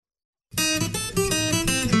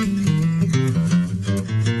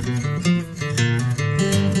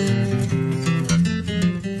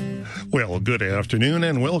good afternoon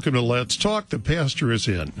and welcome to Let's Talk. The pastor is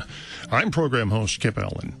in. I'm program host Kip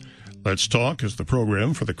Allen. Let's Talk is the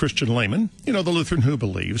program for the Christian layman, the Lutheran who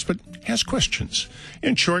believes but has questions.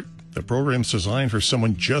 In short, the program's designed for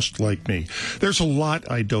someone just like me. There's a lot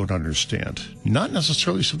I don't understand. Not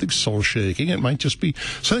necessarily something soul-shaking. It might just be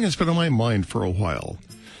something that's been on my mind for a while.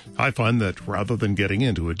 I find that rather than getting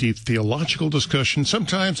into a deep theological discussion,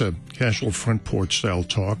 sometimes a casual front porch-style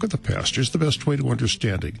talk with the pastor is the best way to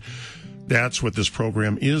understanding. That's what this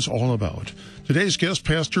program is all about. Today's guest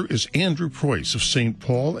pastor is Andrew Preuss of St.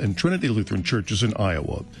 Paul and Trinity Lutheran Churches in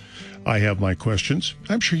Iowa. I have my questions.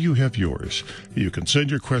 I'm sure you have yours. You can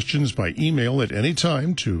send your questions by email at any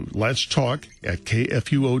time to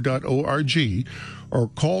letstalk@kfuo.org or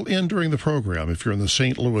call in during the program if you're in the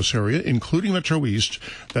St. Louis area, including Metro East.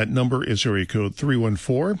 That number is area code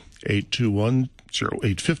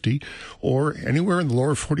 314-821-0850, or anywhere in the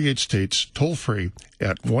lower 48 states, toll free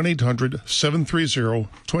at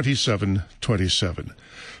 1-800-730-2727.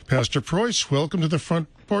 Pastor Preuss, welcome to the front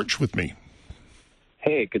porch with me.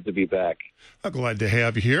 Hey, good to be back. I'm glad to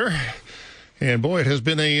have you here. And boy, it has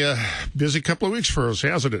been a busy couple of weeks for us,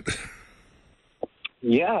 hasn't it?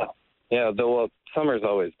 Yeah, though summer's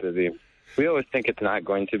always busy. We always think it's not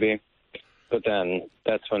going to be, but then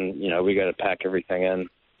that's when, we got to pack everything in.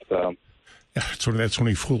 So yeah, that's when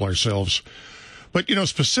we fool ourselves. But,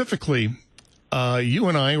 specifically, you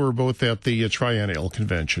and I were both at the Triennial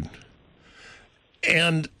Convention.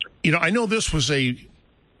 And, I know this was a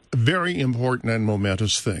very important and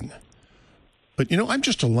momentous thing. But, I'm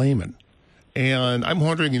just a layman. And I'm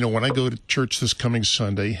wondering, when I go to church this coming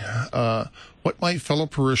Sunday, what my fellow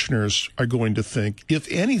parishioners are going to think, if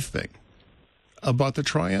anything, about the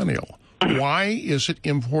Triennial. Why is it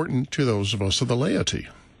important to those of us of the laity?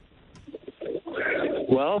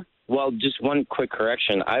 Well, just one quick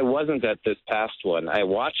correction. I wasn't at this past one. I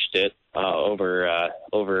watched it over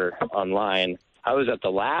online. I was at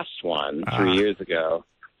the last one 3 years ago.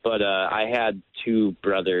 But I had two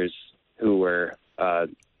brothers who were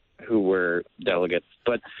delegates.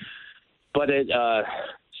 But it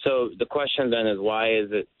so the question then is, why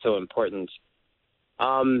is it so important?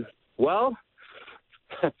 Well,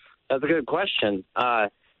 that's a good question.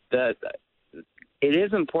 That it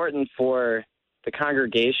is important for the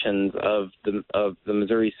congregations of the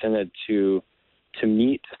Missouri Synod to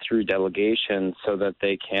meet through delegation so that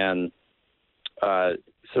they can. A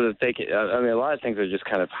lot of things are just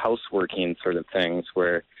kind of houseworking sort of things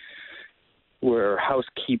where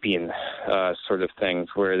housekeeping sort of things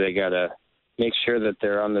where they got to make sure that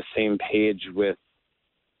they're on the same page with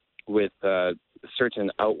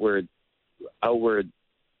certain outward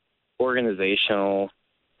organizational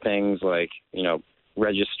things like,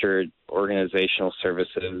 registered organizational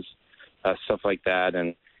services, stuff like that,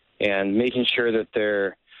 and making sure that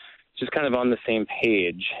they're just kind of on the same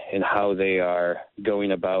page in how they are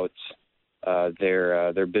going about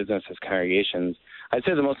their business as congregations. I'd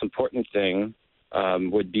say the most important thing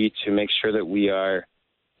would be to make sure that we are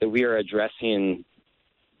addressing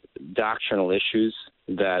doctrinal issues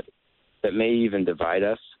that may even divide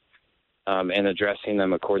us, and addressing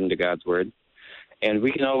them according to God's word. And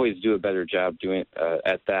we can always do a better job doing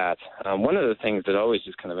at that. One of the things that always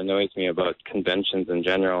just kind of annoys me about conventions in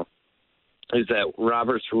general is that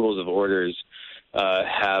Robert's Rules of Orders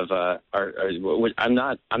I'm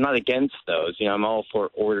not against those. I'm all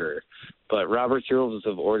for order, but Robert's Rules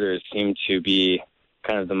of Orders seem to be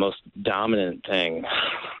kind of the most dominant thing,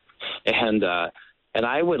 and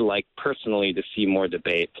I would like personally to see more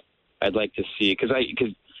debate. I'd like to see because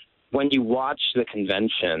when you watch the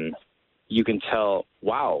convention, you can tell,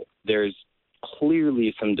 wow, there's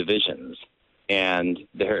clearly some divisions, and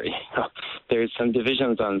there's some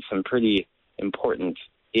divisions on some pretty important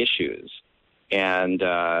issues, and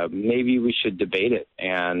maybe we should debate it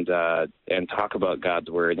and talk about God's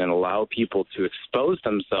word and allow people to expose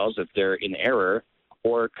themselves if they're in error,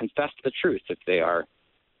 or confess the truth if they are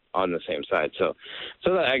on the same side. So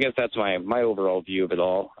I guess that's my overall view of it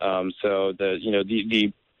all. So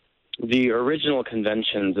the original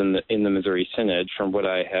conventions in the Missouri Synod, from what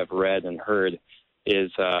I have read and heard,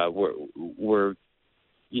 is were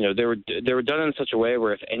they were done in such a way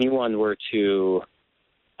where if anyone were to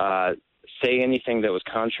say anything that was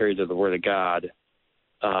contrary to the Word of God,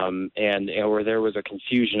 and where there was a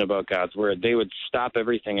confusion about God's Word, they would stop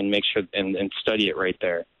everything and make sure and study it right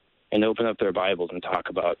there, and open up their Bibles and talk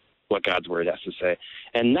about what God's Word has to say.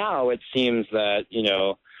 And now it seems that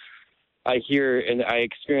I hear, and I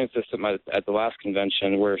experienced this at the last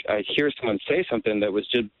convention, where I hear someone say something that was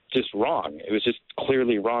just wrong. It was just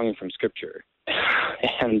clearly wrong from Scripture.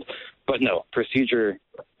 But no, procedure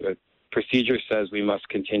procedure says we must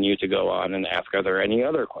continue to go on and ask, are there any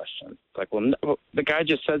other questions? It's like, well, no, the guy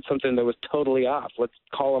just said something that was totally off. Let's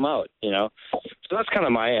call him out, So that's kind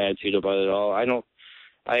of my attitude about it all.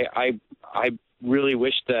 I really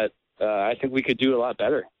wish that I think we could do a lot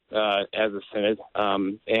better as a synod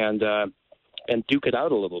and duke it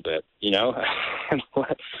out a little bit,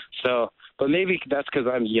 So, but maybe that's because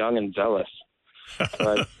I'm young and zealous.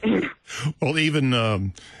 But, well, even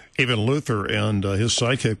Luther and his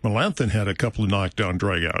sidekick Melanchthon had a couple of knockdown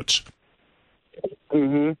dragouts.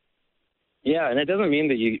 Mm-hmm. Yeah, and it doesn't mean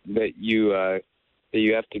that you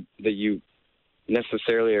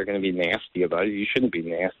necessarily are going to be nasty about it. You shouldn't be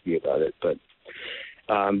nasty about it. But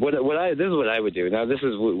this is what I would do. Now, this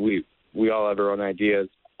is what we all have our own ideas,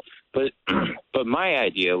 but my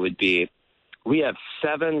idea would be we have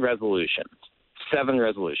 7 resolutions.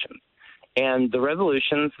 And the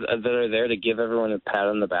resolutions that are there to give everyone a pat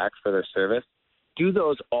on the back for their service, do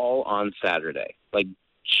those all on Saturday. Like,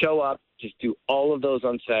 show up, just do all of those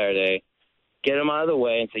on Saturday, get them out of the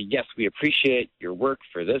way and say, yes, we appreciate your work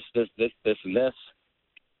for this, and this.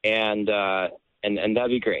 And that'd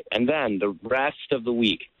be great. And then the rest of the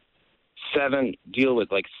week, deal with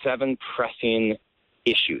 7 pressing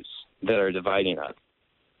issues that are dividing us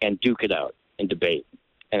and duke it out and debate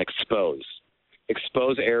and expose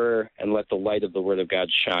error and let the light of the Word of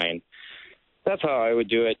God shine. That's how I would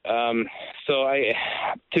do it. To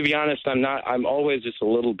be honest, I'm always just a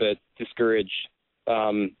little bit discouraged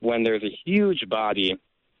when there's a huge body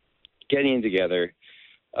getting together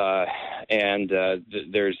and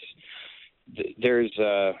there's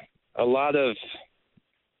a lot of,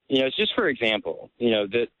 it's just for example,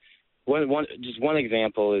 that one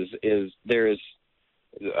example is there's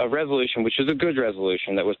a resolution, which is a good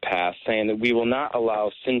resolution that was passed, saying that we will not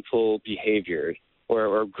allow sinful behavior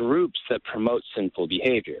or groups that promote sinful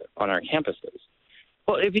behavior on our campuses.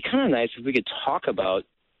 Well, it'd be kind of nice if we could talk about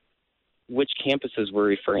which campuses we're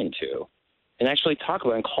referring to and actually talk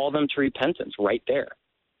about and call them to repentance right there,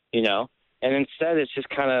 And instead it's just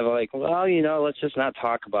kind of like, well, let's just not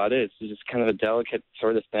talk about it. It's just kind of a delicate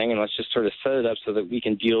sort of thing, and let's just sort of set it up so that we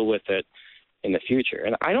can deal with it in the future.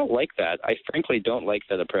 And I don't like that. I frankly don't like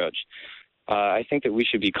that approach. I think that we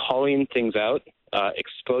should be calling things out,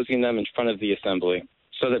 exposing them in front of the assembly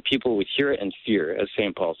so that people would hear it and fear, as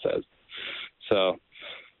St. Paul says. So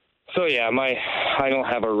yeah, I don't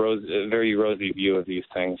have a very rosy view of these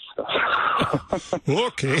things. So.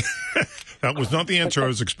 Okay. That was not the answer I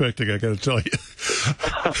was expecting, I got to tell you.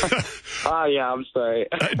 Yeah, I'm sorry.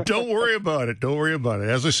 Don't worry about it.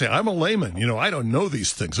 As I say, I'm a layman. I don't know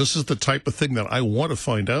these things. This is the type of thing that I want to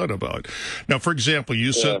find out about. Now, for example,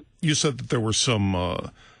 you said that there were some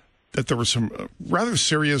rather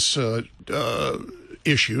serious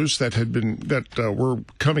issues that were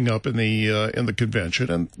coming up in the convention,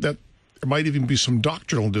 and that there might even be some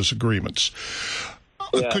doctrinal disagreements.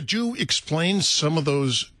 Yeah. Could you explain some of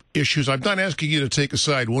those issues? I'm not asking you to take a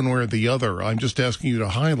side one way or the other. I'm just asking you to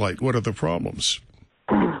highlight what are the problems.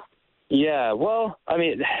 Yeah, well, I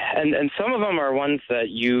mean, and some of them are ones that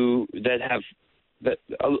a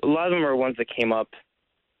lot of them are ones that came up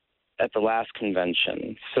at the last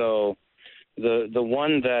convention. So the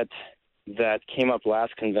one that came up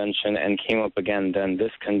last convention and came up again then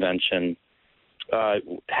this convention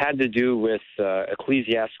had to do with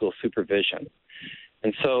ecclesiastical supervision.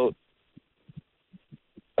 And so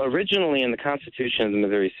originally in the Constitution of the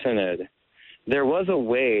Missouri Synod, there was a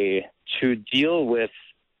way to deal with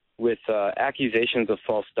accusations of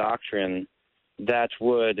false doctrine that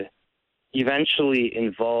would eventually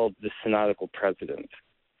involve the synodical president.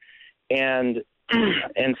 And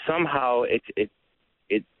somehow it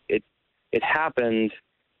happened,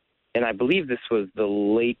 and I believe this was the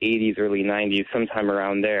late 80s, early 90s, sometime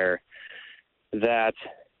around there, that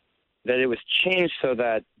it was changed so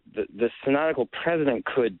that the synodical president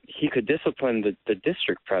could discipline the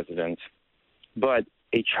district president, but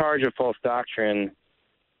a charge of false doctrine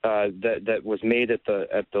that was made at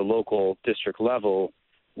the local district level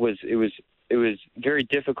was very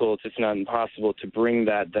difficult, if not impossible, to bring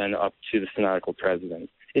that then up to the synodical president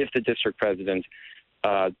if the district president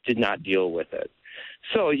did not deal with it.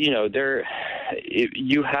 So you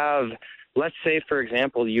have, let's say for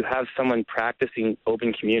example, you have someone practicing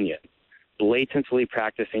open communion, blatantly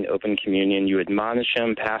practicing open communion. You admonish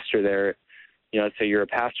him, pastor there. Let's say you're a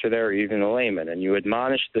pastor there or even a layman, and you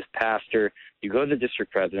admonish this pastor. You go to the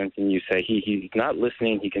district president and you say, he's not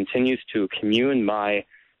listening. He continues to commune my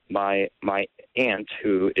aunt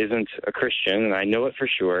who isn't a Christian, and I know it for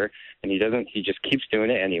sure, and he just keeps doing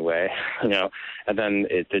it anyway, and then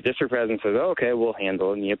the district president says, okay, we'll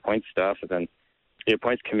handle it, and he appoints stuff, and then He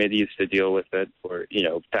appoints committees to deal with it, or,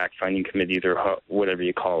 fact-finding committees, or whatever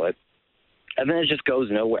you call it. And then it just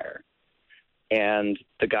goes nowhere. And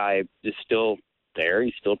the guy is still there.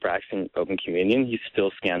 He's still practicing open communion. He's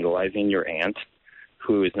still scandalizing your aunt,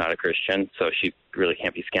 who is not a Christian, so she really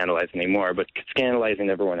can't be scandalized anymore, but scandalizing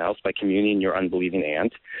everyone else by communing your unbelieving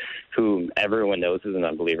aunt, who everyone knows is an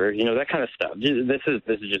unbeliever, that kind of stuff. This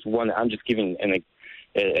is just one. I'm just giving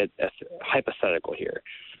a hypothetical here.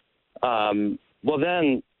 Well,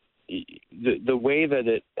 then the way that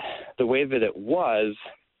it was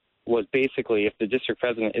basically, if the district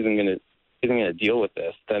president isn't going to deal with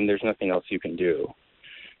this, then there's nothing else you can do.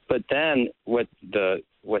 But then what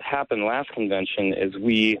happened last convention is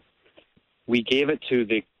we gave it to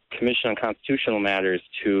the Commission on Constitutional Matters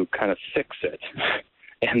to kind of fix it,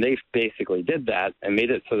 and they basically did that and made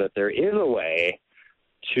it so that there is a way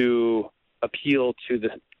to appeal to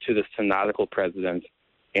the synodical president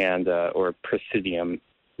and or presidium,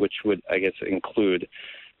 which would, I guess, include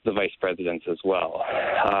the vice presidents as well.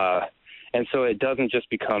 And so it doesn't just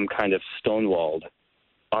become kind of stonewalled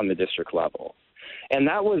on the district level. And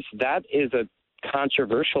that is a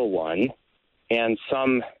controversial one, and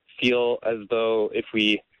some feel as though if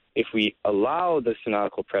we allow the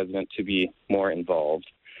synodical president to be more involved,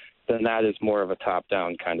 then that is more of a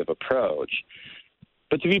top-down kind of approach.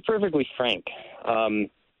 But to be perfectly frank,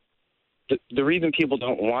 the reason people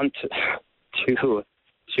don't want to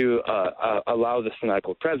allow the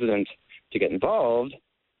synodical president to get involved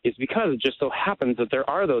is because it just so happens that there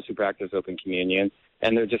are those who practice open communion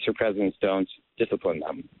and their district presidents don't discipline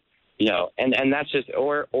them, and that's just,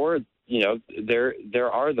 or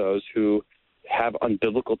there are those who have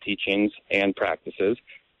unbiblical teachings and practices,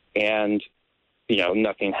 and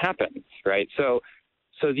nothing happens, right? So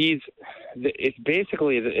it's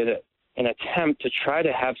basically an attempt to try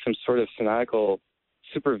to have some sort of synodical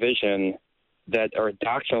supervision or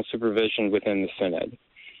doctrinal supervision within the synod.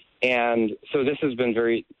 And so this has been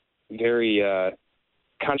very, very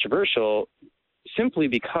controversial simply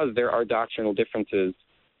because there are doctrinal differences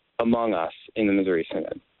among us in the Missouri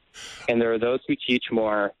Synod. And there are those who teach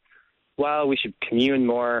more, we should commune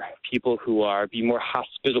more, people who be more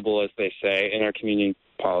hospitable, as they say, in our communion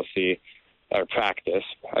policy, or practice,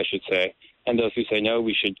 I should say. And those who say, no,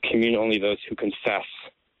 we should commune only those who confess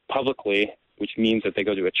publicly, which means that they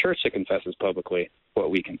go to a church that confesses publicly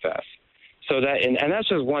what we confess. So that, and that's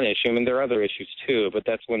just one issue. I mean, there are other issues too, but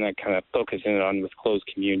that's one that kind of focusing on with closed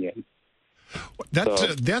communion.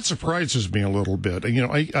 That surprises me a little bit.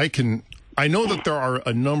 I know that there are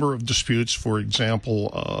a number of disputes. For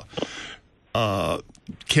example,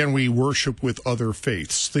 can we worship with other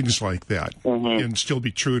faiths, things like that, and still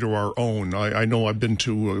be true to our own? I know I've been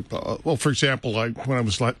to, for example, when I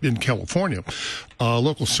was in California, a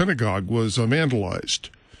local synagogue was vandalized.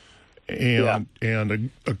 And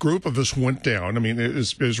a group of us went down. I mean, it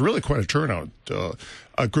was really quite a turnout.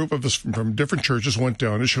 A group of us from different churches went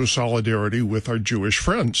down to show solidarity with our Jewish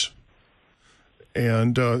friends,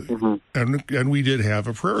 and we did have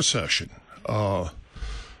a prayer session.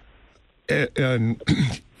 And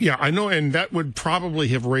yeah, I know, and that would probably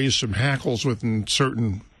have raised some hackles within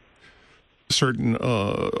certain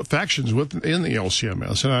factions within the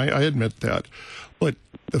LCMS, and I admit that. But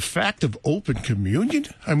the fact of open communion,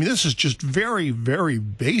 I mean, this is just very, very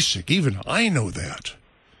basic. Even I know that.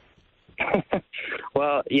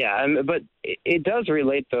 Well, yeah, but it does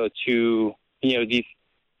relate, though, to, these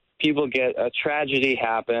people get a tragedy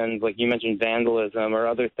happens, like you mentioned, vandalism or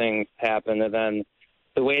other things happen, and then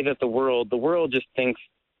the way that the world just thinks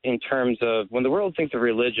in terms of, when the world thinks of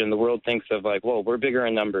religion, the world thinks of like, well, we're bigger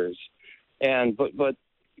in numbers. But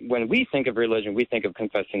when we think of religion, we think of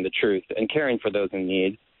confessing the truth and caring for those in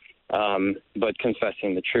need, but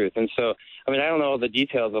confessing the truth. And so, I mean, I don't know the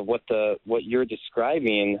details of what you're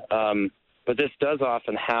describing, but this does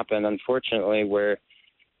often happen, unfortunately, where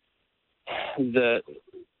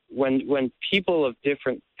when people of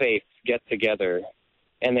different faiths get together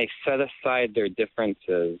and they set aside their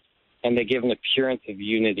differences and they give an appearance of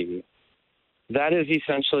unity, that is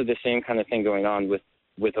essentially the same kind of thing going on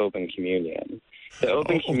with open communion. The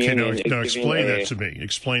open communion is now explain that to me.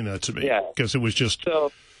 Explain that to me. Yeah. Because it was just,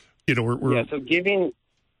 so giving,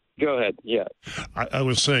 go ahead. Yeah. I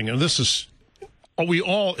was saying, and this is,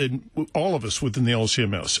 all of us within the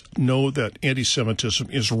LCMS know that anti-Semitism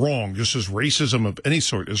is wrong, just as racism of any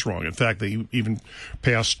sort is wrong. In fact, they even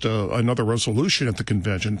passed another resolution at the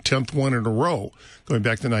convention, 10th one in a row, going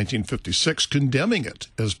back to 1956, condemning it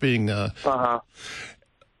as being,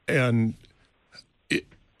 and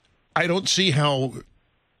I don't see how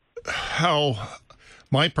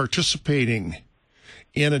my participating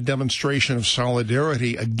in a demonstration of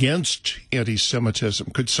solidarity against anti-Semitism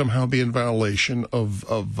could somehow be in violation of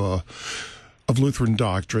Lutheran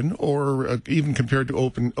doctrine, or even compared to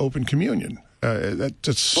open communion.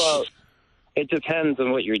 Well, it depends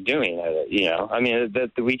on what you're doing. I mean,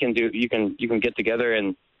 that we can do. You can get together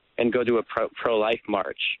and go to a pro-life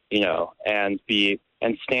march, and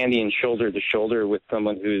standing shoulder to shoulder with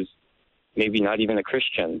someone who's maybe not even a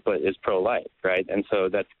Christian but is pro-life, right? And so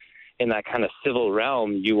that's in that kind of civil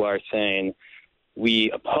realm. You are saying we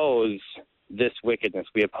oppose this wickedness.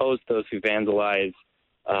 We oppose those who vandalize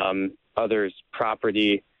others'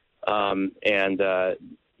 property, and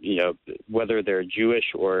whether they're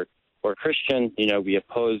Jewish or Christian. We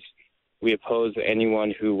oppose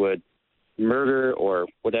anyone who would murder or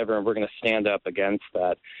whatever, and we're going to stand up against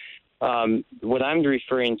that. What I'm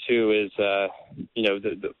referring to is,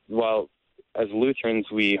 while as Lutherans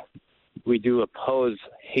we do oppose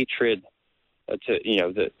hatred to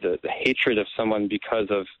the hatred of someone because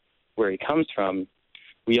of where he comes from,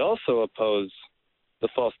 we also oppose the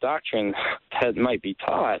false doctrine that might be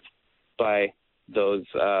taught by those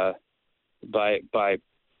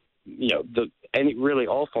really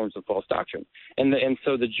all forms of false doctrine, and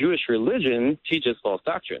so the Jewish religion teaches false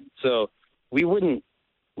doctrine. So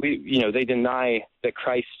they deny that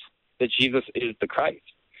Jesus is the Christ,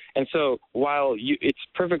 and so while it's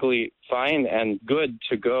perfectly fine and good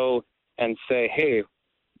to go and say, hey,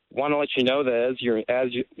 want to let you know that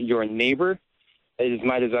as your neighbor, it is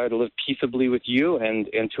my desire to live peaceably with you, and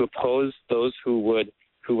to oppose those who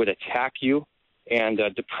would attack you and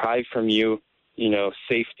deprive from you,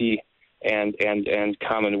 safety and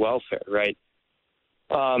common welfare, right?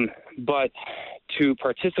 But to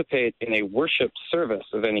participate in a worship service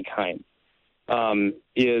of any kind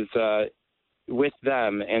is with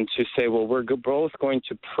them, and to say, well, we're both going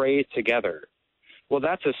to pray together. Well,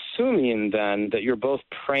 that's assuming then that you're both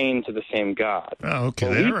praying to the same God. Oh, okay.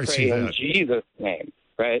 Well, There I we see pray in that. Jesus' name,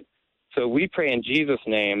 right? So we pray in Jesus'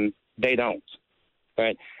 name. They don't,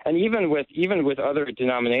 right? And even with other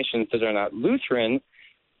denominations that are not Lutheran,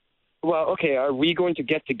 well, okay, are we going to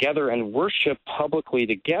get together and worship publicly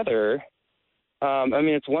together? I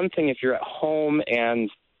mean, it's one thing if you're at home and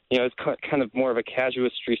it's kind of more of a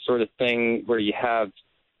casuistry sort of thing where you're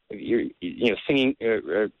singing,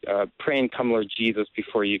 praying, "Come Lord Jesus,"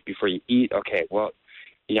 before you eat. Okay, well,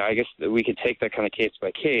 I guess we could take that kind of case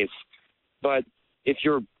by case. But if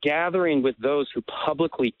you're gathering with those who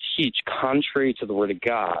publicly teach contrary to the Word of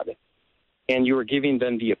God, and you are giving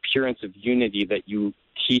them the appearance of unity that you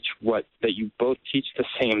both teach the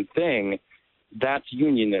same thing, that's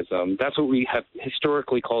unionism. That's what we have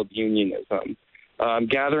historically called unionism.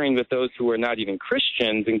 Gathering with those who are not even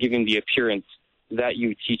Christians and giving the appearance that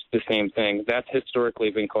you teach the same thing, that's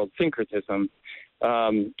historically been called syncretism.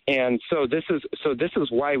 And so this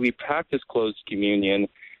is why we practice closed communion,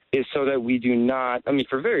 is so that we do not, I mean,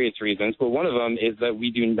 for various reasons, but one of them is that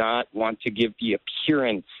we do not want to give the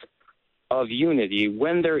appearance of unity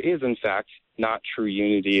when there is, in fact, not true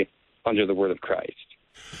unity under the word of Christ.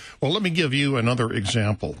 Well, let me give you another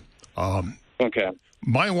example. Okay.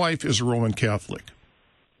 My wife is a Roman Catholic.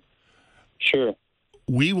 Sure.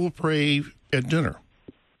 We will pray at dinner.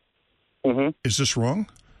 Mm-hmm. Is this wrong?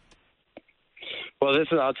 Well,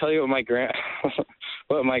 I'll tell you what my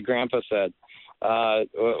grandpa said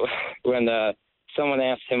when someone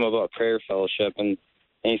asked him about prayer fellowship, and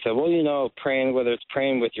he said, well, praying, whether it's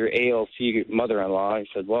praying with your ALC mother-in-law, he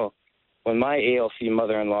said, well, when my ALC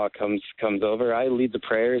mother-in-law comes over, I lead the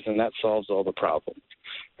prayers, and that solves all the problems,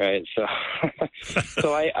 right? So,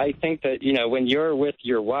 so I think that when you're with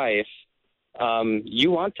your wife,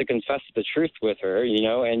 you want to confess the truth with her,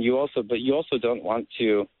 and you also don't want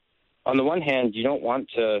to. On the one hand, you don't want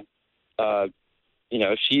to.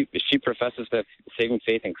 If she professes that saving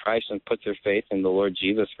faith in Christ and puts her faith in the Lord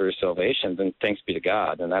Jesus for her salvation, then thanks be to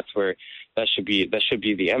God, and that's where that should be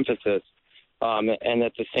the emphasis. And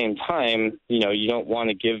at the same time, you don't want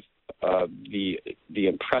to give the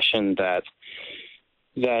impression that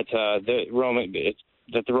the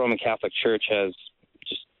Roman Catholic Church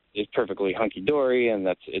is perfectly hunky-dory and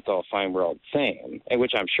it's all fine, we're all the same, and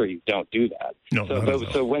which I'm sure you don't do that. No,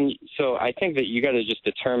 so I think that you got to just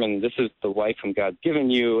determine this is the wife whom God's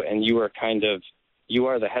given you, and you are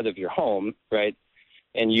the head of your home, right?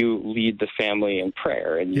 And you lead the family in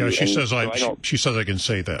prayer. And she says I can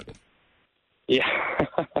say that. Yeah.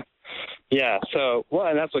 Yeah. So,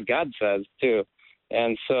 and that's what God says too.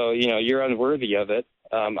 And so, you're unworthy of it,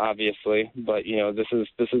 obviously, but this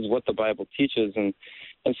is what the Bible teaches. And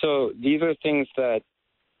so these are things that,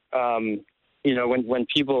 when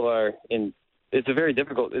people are in, it's a very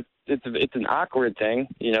difficult, it's an awkward thing,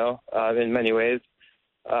 in many ways,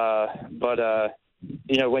 But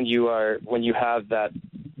when you have the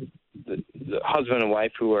husband and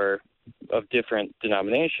wife who are of different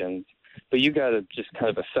denominations, but you got to just kind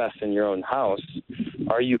of assess in your own house: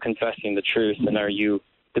 are you confessing the truth, and are you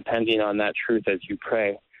depending on that truth as you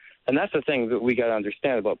pray? And that's the thing that we got to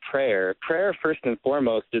understand about prayer. Prayer, first and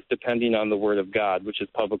foremost, is depending on the Word of God, which is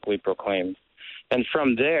publicly proclaimed. And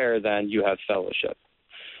from there, then, you have fellowship.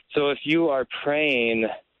 So if you are praying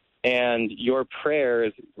and your prayer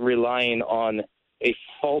is relying on a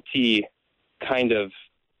faulty kind of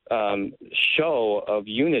show of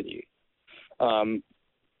unity, then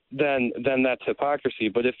that's hypocrisy.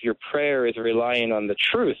 But if your prayer is relying on the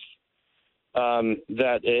truth, and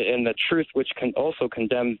the truth which can also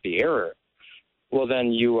condemns the error, well,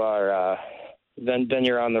 then you are then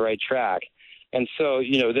you're on the right track. And so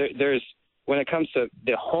there's when it comes to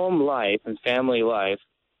the home life and family life,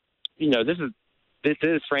 this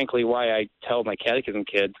is frankly why I tell my catechism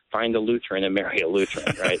kids, find a Lutheran and marry a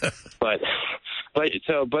Lutheran, right? but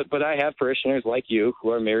I have parishioners like you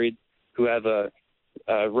who are married, who have a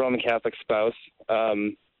Roman Catholic spouse,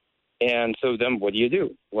 and so then what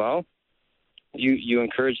do? Well, you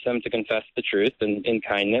encourage them to confess the truth in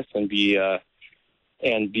kindness and be a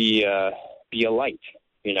light,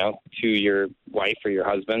 to your wife or your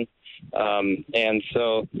husband. And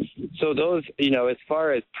so those, as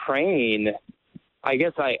far as praying, I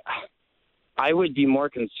guess I would be more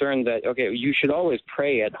concerned that, okay, you should always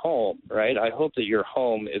pray at home, right? I hope that your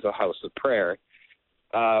home is a house of prayer.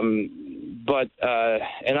 But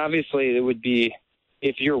obviously it would be,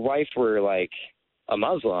 if your wife were like a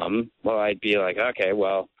Muslim, well, I'd be like, okay,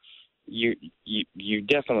 well, you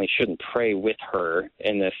definitely shouldn't pray with her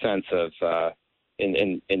in the sense of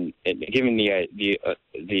in giving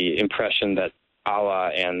the impression that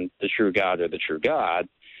Allah and the true God are the true God.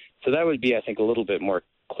 So that would be, I think, a little bit more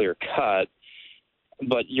clear cut.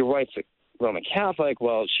 But your wife's a Roman Catholic.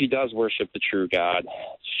 Well, she does worship the true God.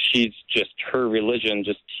 She's just, her religion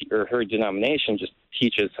or her denomination just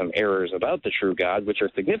teaches some errors about the true God, which are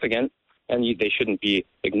significant, and they shouldn't be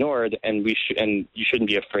ignored, and you shouldn't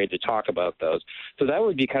be afraid to talk about those. So that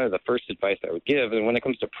would be kind of the first advice I would give. And when it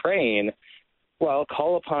comes to praying, well,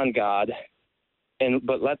 call upon God,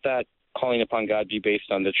 but let that calling upon God be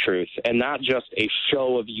based on the truth and not just a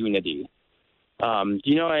show of unity.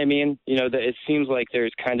 You know what I mean? That it seems like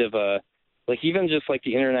there's kind of even just like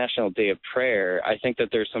the International Day of Prayer, I think that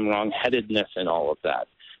there's some wrongheadedness in all of that.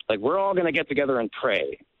 Like, we're all going to get together and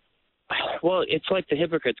pray. Well, it's like the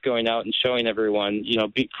hypocrites going out and showing everyone,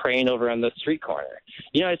 praying over on the street corner.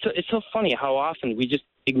 It's so funny how often we just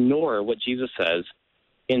ignore what Jesus says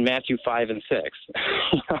in Matthew 5 and 6.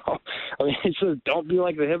 It says, don't be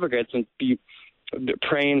like the hypocrites and be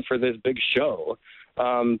praying for this big show,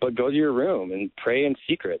 but go to your room and pray in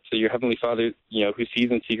secret. So your Heavenly Father, who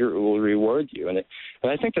sees in secret, will reward you. And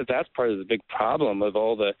I think that that's part of the big problem of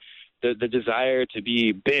all the desire to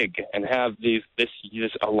be big and have this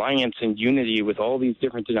alliance and unity with all these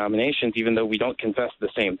different denominations, even though we don't confess the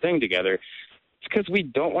same thing together. It's because we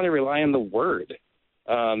don't want to rely on the Word.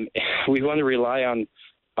 We want to rely on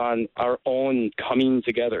our own coming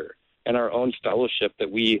together and our own fellowship that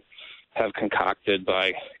we have concocted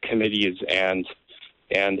by committees and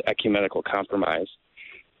ecumenical compromise.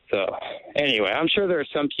 So anyway, I'm sure there are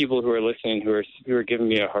some people who are listening who are giving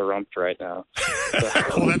me a harumph right now.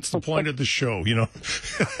 Well, that's the point of the show,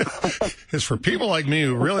 It's for people like me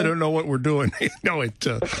who really don't know what we're doing.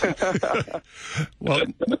 Well,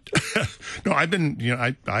 no, I've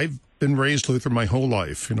been raised Lutheran my whole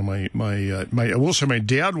life. I will say my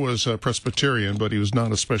dad was a Presbyterian, but he was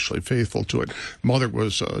not especially faithful to it. Mother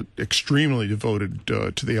was extremely devoted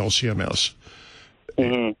to the LCMS.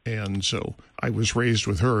 Mm-hmm. And so I was raised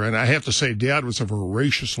with her. And I have to say, Dad was a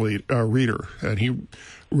voracious reader, and he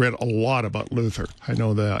read a lot about Luther. I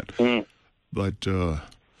know that. Mm. But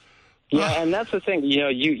and that's the thing.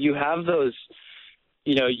 You have those.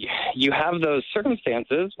 You have those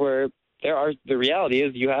circumstances where the reality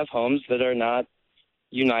is you have homes that are not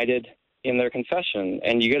united in their confession,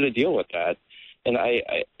 and you got to deal with that. And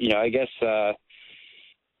I guess I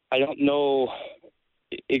don't know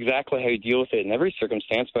exactly how you deal with it in every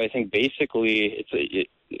circumstance, but I think basically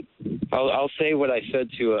I'll say what I said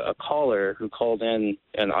to a caller who called in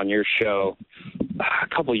and on your show a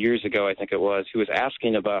couple years ago, I think it was, who was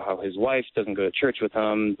asking about how his wife doesn't go to church with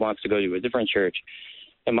him, wants to go to a different church.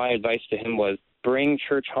 And my advice to him was, bring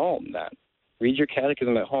church home then. Read your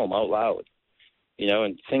catechism at home out loud,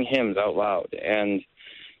 and sing hymns out loud. And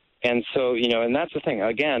so, and that's the thing.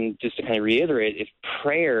 Again, just to kind of reiterate, if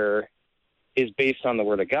prayer is based on the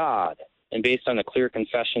Word of God and based on a clear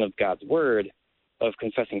confession of God's Word, of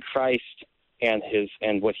confessing Christ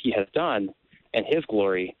and what he has done and his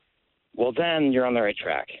glory, well, then you're on the right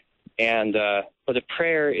track. And but if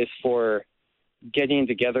prayer is for getting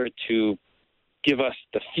together to give us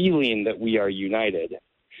the feeling that we are united,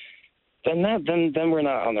 then we're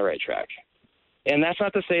not on the right track. And that's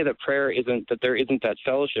not to say that there isn't that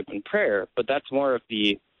fellowship in prayer, but that's more of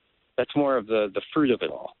the fruit of it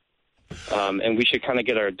all. And we should kind of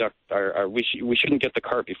get we shouldn't get the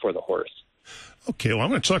cart before the horse. Okay, well, I'm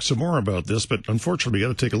going to talk some more about this, but unfortunately, we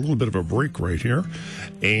got to take a little bit of a break right here.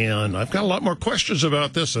 And I've got a lot more questions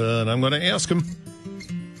about this, and I'm going to ask them.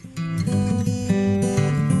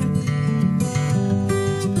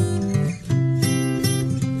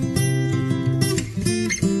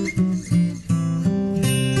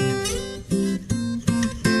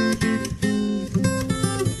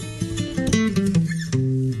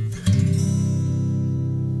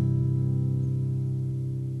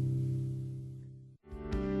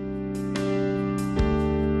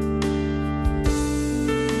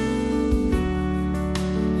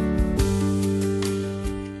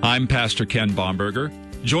 I'm Pastor Ken Baumberger.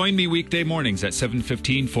 Join me weekday mornings at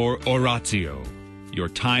 7:15 for Oratio, your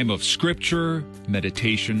time of scripture,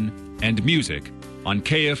 meditation, and music on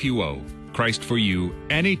KFUO, Christ for you,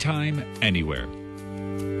 anytime, anywhere.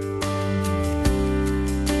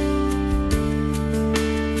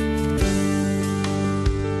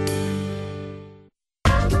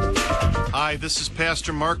 Hi, this is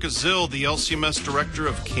Pastor Mark Azil, the LCMS Director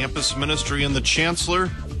of Campus Ministry and the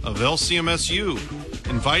Chancellor of LCMSU,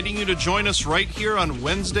 inviting you to join us right here on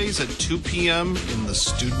Wednesdays at 2 p.m. in the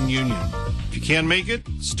Student Union. If you can't make it,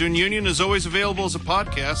 Student Union is always available as a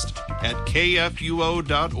podcast at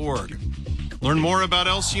kfuo.org. Learn more about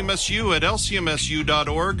LCMSU at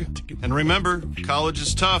lcmsu.org. And remember, college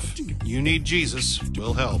is tough. You need Jesus.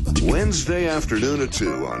 We'll help. Wednesday afternoon at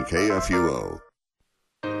 2 on KFUO.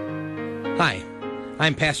 Hi,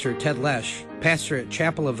 I'm Pastor Ted Lesh, pastor at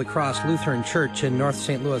Chapel of the Cross Lutheran Church in North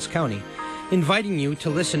St. Louis County, inviting you to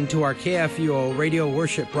listen to our KFUO radio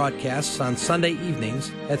worship broadcasts on Sunday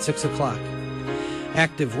evenings at 6 o'clock.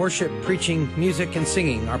 Active worship, preaching, music, and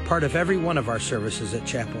singing are part of every one of our services at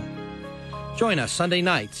Chapel. Join us Sunday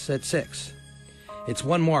nights at 6. It's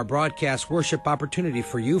one more broadcast worship opportunity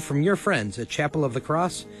for you from your friends at Chapel of the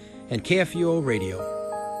Cross and KFUO Radio.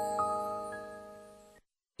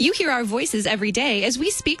 You hear our voices every day as we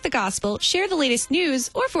speak the gospel, share the latest news,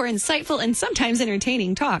 or for insightful and sometimes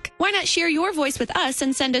entertaining talk. Why not share your voice with us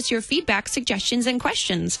and send us your feedback, suggestions, and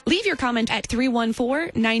questions? Leave your comment at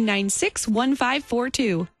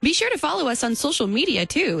 314-996-1542. Be sure to follow us on social media,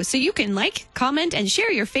 too, so you can like, comment, and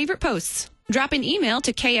share your favorite posts. Drop an email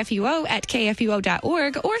to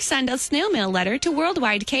kfuo@kfuo.org or send a snail mail letter to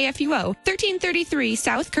Worldwide KFUO, 1333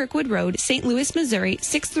 South Kirkwood Road, St. Louis, Missouri,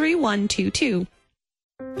 63122.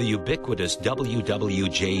 The ubiquitous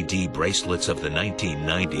WWJD bracelets of the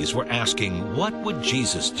 1990s were asking, what would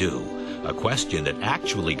Jesus do? A question that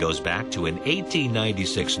actually goes back to an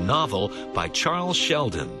 1896 novel by Charles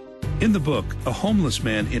Sheldon. In the book, a homeless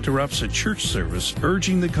man interrupts a church service,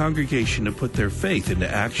 urging the congregation to put their faith into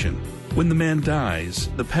action. When the man dies,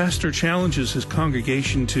 the pastor challenges his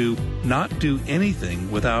congregation to not do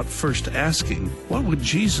anything without first asking, what would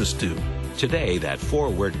Jesus do? Today, that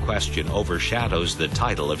four-word question overshadows the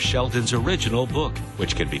title of Sheldon's original book,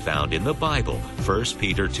 which can be found in the Bible, 1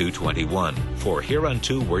 Peter 2:21. For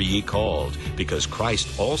hereunto were ye called, because Christ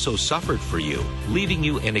also suffered for you, leaving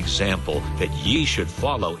you an example that ye should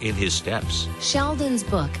follow in his steps. Sheldon's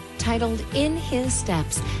book, titled In His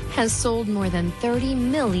Steps, has sold more than 30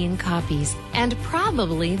 million copies, and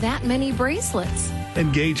probably that many bracelets.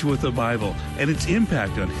 Engage with the Bible and its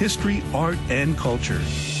impact on history, art, and culture.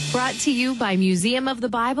 Brought to you by Museum of the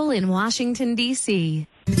Bible in Washington, D.C.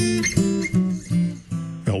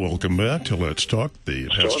 Well, welcome back to Let's Talk. The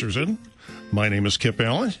pastor's in. My name is Kip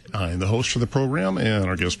Allen. I'm the host for the program, and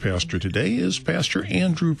our guest pastor today is Pastor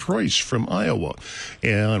Andrew Preuss from Iowa.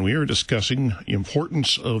 And we are discussing the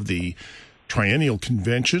importance of the Triennial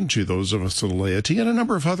Convention to those of us in the laity and a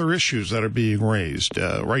number of other issues that are being raised.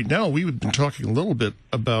 Right now, we've been talking a little bit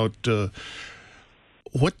about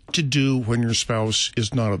what to do when your spouse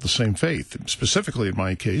is not of the same faith. Specifically, in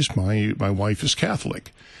my case, my wife is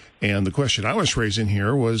Catholic. And the question I was raising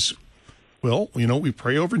here was, well, we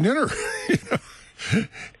pray over dinner.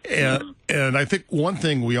 And I think one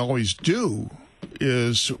thing we always do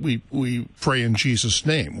is we pray in Jesus'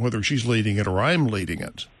 name, whether she's leading it or I'm leading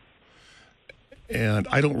it. And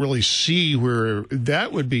I don't really see where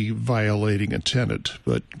that would be violating a tenet,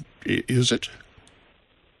 but is it?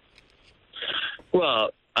 Well,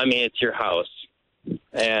 I mean, it's your house,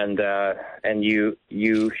 and you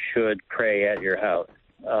should pray at your house.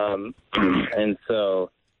 And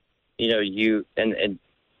so,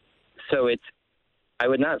 so I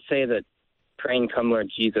would not say that praying "Come Lord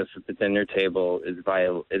Jesus" at the dinner table is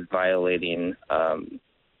violating,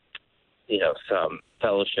 some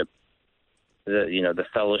fellowship, the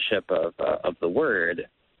fellowship of the Word.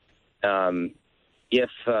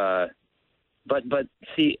 But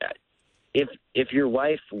see, if your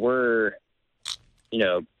wife were,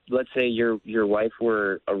 let's say your wife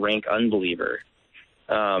were a rank unbeliever,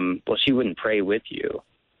 well, she wouldn't pray with you.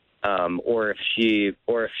 Or if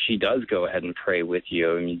she does go ahead and pray with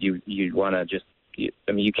you, I mean, you'd want to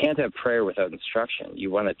you can't have prayer without instruction.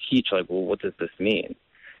 You want to teach, well, what does this mean?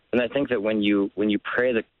 And I think that when you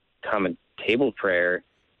pray the common table prayer,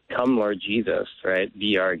 "Come, Lord Jesus," right?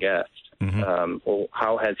 Be our guest. Mm-hmm. Well,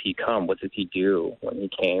 how has he come? What did he do when he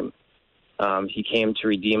came? He came to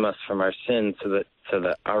redeem us from our sins so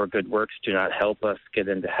that our good works do not help us get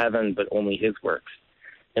into heaven, but only his works.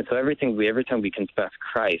 And so every time we confess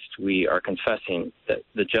Christ, we are confessing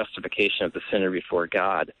the justification of the sinner before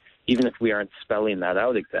God, even if we aren't spelling that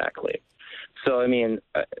out exactly. So, I mean,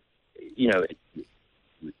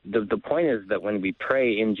 the point is that when we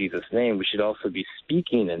pray in Jesus' name, we should also be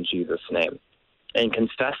speaking in Jesus' name and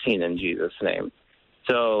confessing in Jesus' name.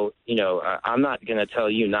 So, I'm not going to tell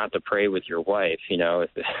you not to pray with your wife, but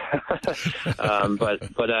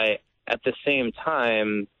at the same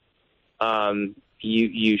time,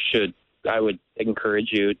 you should. I would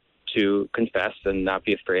encourage you to confess and not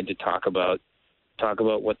be afraid to talk about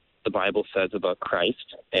what the Bible says about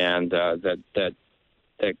Christ, and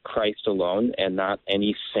that Christ alone and not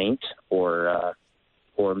any saint or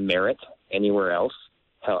merit anywhere else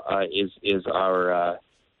is our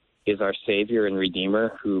Savior and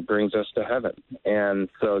Redeemer who brings us to heaven. And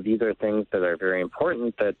so these are things that are very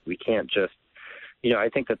important that we can't just. I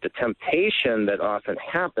think that the temptation that often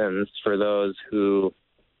happens for those who,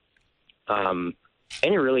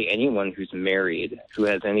 anyone who's married, who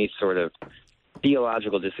has any sort of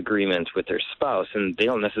theological disagreement with their spouse, and they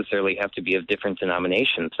don't necessarily have to be of different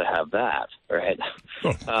denominations to have that, right?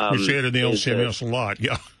 We say it in the LCMS a lot,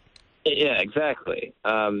 yeah. Yeah, exactly.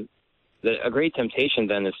 A great temptation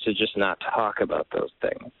then is to just not talk about those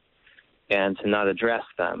things and to not address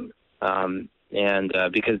them,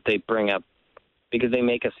 because they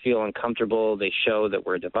make us feel uncomfortable. They show that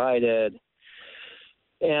we're divided.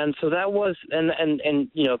 And so that was, and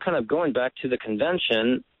kind of going back to the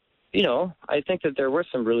convention, I think that there were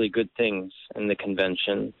some really good things in the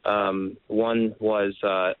convention. One was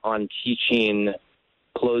on teaching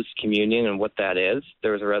closed communion and what that is.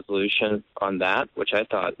 There was a resolution on that, which I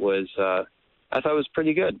thought was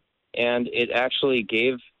pretty good. And it actually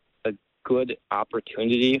gave a good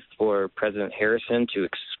opportunity for President Harrison to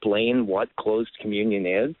explain what closed communion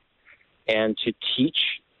is and to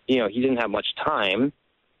teach. He didn't have much time,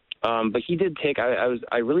 but he did take.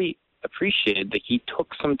 I really appreciated that he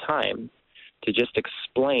took some time to just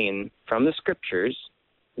explain from the scriptures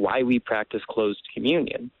why we practice closed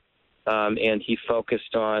communion, and he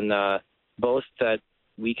focused on both that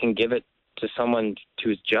we can give it to someone to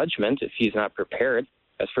his judgment if he's not prepared,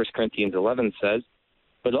 as 1 Corinthians 11 says,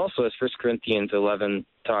 but also as 1 Corinthians 11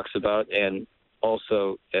 talks about, and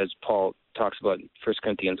also as Paul talks about in 1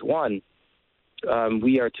 Corinthians 1,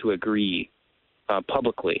 we are to agree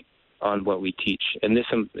publicly on what we teach. And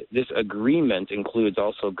this agreement includes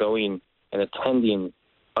also going and attending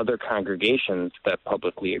other congregations that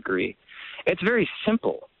publicly agree. It's very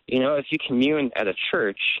simple. If you commune at a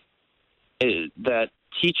church that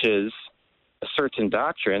teaches a certain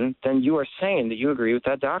doctrine, then you are saying that you agree with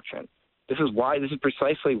that doctrine. This is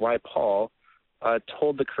precisely why Paul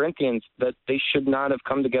told the Corinthians that they should not have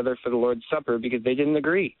come together for the Lord's Supper, because they didn't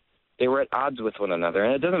agree. They were at odds with one another.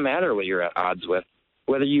 And it doesn't matter what you're at odds with,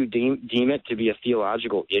 whether you deem it to be a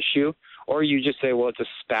theological issue or you just say, well, it's a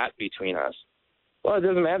spat between us. Well, it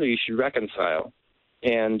doesn't matter. You should reconcile.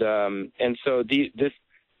 And so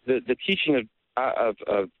the teaching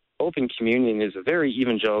of open communion is a very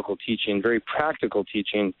evangelical teaching, very practical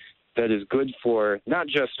teaching that is good for not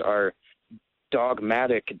just our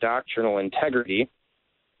dogmatic doctrinal integrity,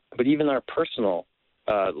 but even our personal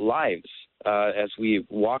lives as we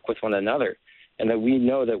walk with one another, and that we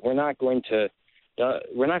know that we're not going to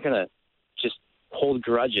just hold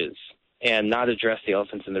grudges and not address the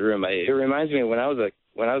elephants in the room. It reminds me of when I was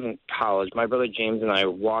in college, my brother James and I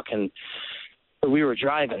we were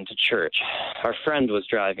driving to church. Our friend was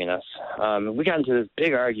driving us. We got into this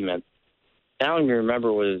big argument. I don't even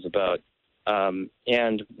remember what it was about.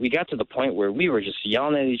 And we got to the point where we were just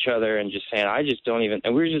yelling at each other and just saying,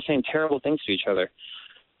 and we were just saying terrible things to each other.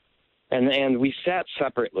 And we sat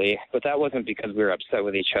separately, but that wasn't because we were upset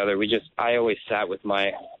with each other. I always sat with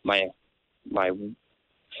my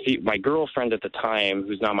girlfriend at the time,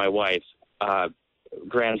 who's now my wife,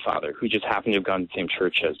 grandfather, who just happened to have gone to the same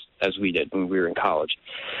church as we did when we were in college.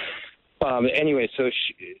 Anyway,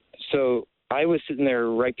 so I was sitting there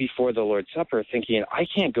right before the Lord's Supper thinking, I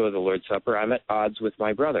can't go to the Lord's Supper. I'm at odds with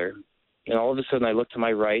my brother. And all of a sudden I look to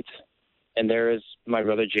my right, and there is my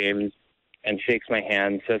brother James, and shakes my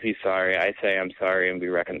hand, says he's sorry. I say I'm sorry, and we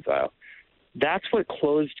reconcile. That's what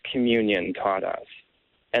closed communion taught us.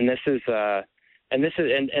 And I think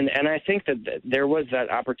that there was that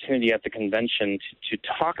opportunity at the convention to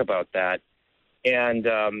talk about that, and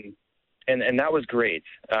that was great.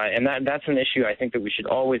 And that's an issue I think that we should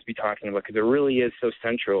always be talking about, because it really is so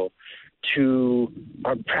central to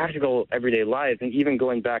our practical everyday lives, and even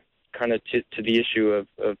going back kind of to the issue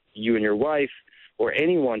of you and your wife, or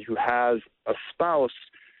anyone who has a spouse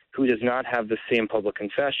who does not have the same public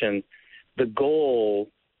confession. The goal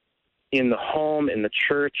in the home, in the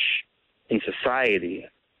church, in society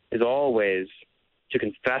is always to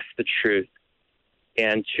confess the truth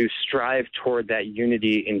and to strive toward that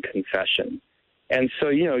unity in confession. And so,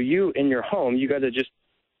 you in your home, you got to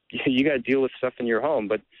deal with stuff in your home.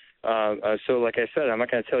 But so like I said, I'm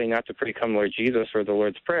not going to tell you not to pray, "Come Lord Jesus," or the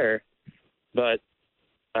Lord's Prayer, but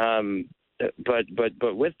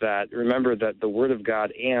with that, remember that the Word of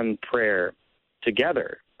God and prayer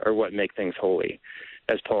together are what make things holy,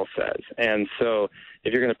 as Paul says. And so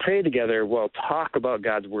if you're going to pray together, well, talk about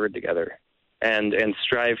God's Word together and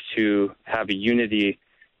strive to have a unity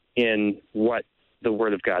in what the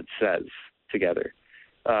Word of God says together.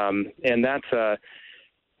 And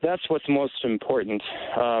that's what's most important.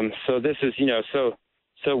 So this is,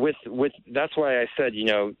 So with that's why I said,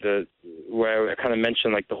 where I kind of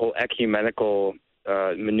mentioned like the whole ecumenical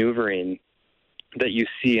maneuvering that you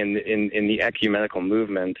see in the ecumenical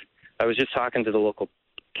movement. I was just talking to the local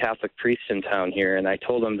Catholic priest in town here, and I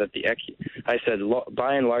told him that I said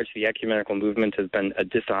by and large the ecumenical movement has been a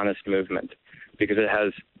dishonest movement, because it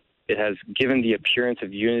has given the appearance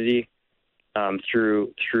of unity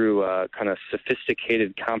through kind of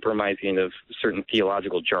sophisticated compromising of certain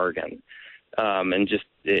theological jargon. And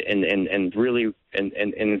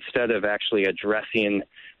instead of actually addressing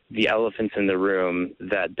the elephants in the room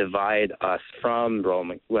that divide us from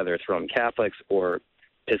Rome, whether it's Roman Catholics or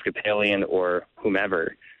Episcopalian or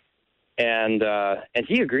whomever, and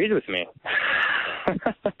he agreed with me.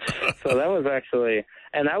 So that was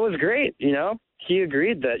that was great. He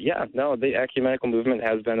agreed that the ecumenical movement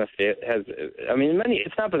has been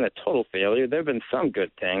it's not been a total failure. There have been some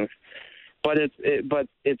good things, but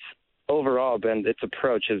it's overall its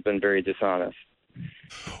approach has been very dishonest.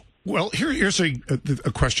 Well, here's a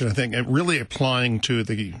question, I think, really applying to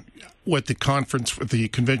what the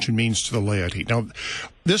convention means to the laity. Now,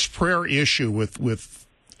 this prayer issue with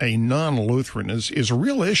a non-Lutheran is a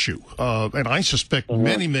real issue, and I suspect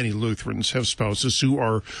many Lutherans have spouses who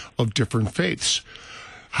are of different faiths.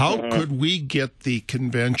 How could we get the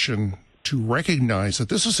convention to recognize that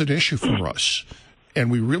this is an issue for us,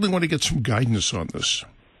 and we really want to get some guidance on this?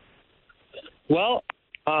 Well,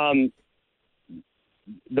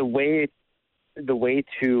 the way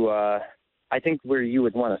to I think where you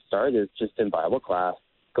would want to start is just in Bible class.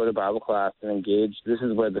 Go to Bible class and engage. This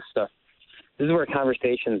is where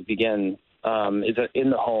conversations begin. Is in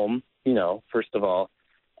the home, first of all,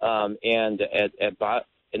 and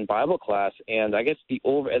in Bible class, and I guess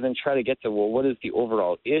and then try to get to, well, what is the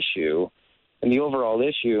overall issue? And the overall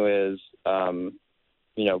issue is,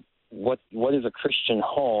 what does a Christian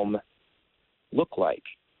home look like?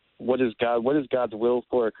 What is God's will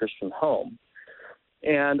for a Christian home?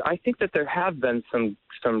 And I think that there have been some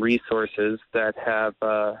resources that have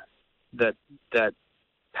that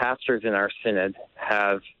pastors in our synod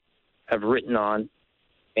have written on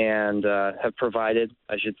and have provided,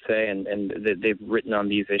 I should say, and they've written on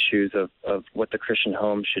these issues of what the Christian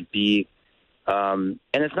home should be. And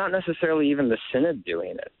it's not necessarily even the synod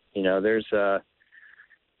doing it.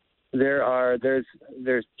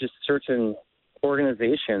 There's just certain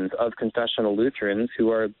organizations of confessional Lutherans who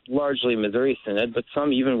are largely Missouri Synod, but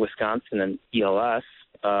some even Wisconsin and ELS,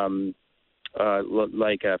 for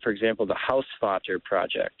example, the Hausvater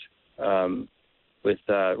Project with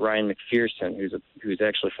Ryan McPherson, who's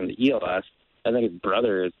actually from the ELS. I think his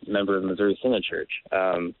brother is a member of the Missouri Synod Church.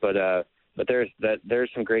 But there's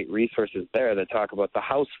some great resources there that talk about the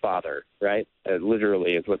house father, right?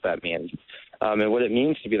 Literally is what that means, and what it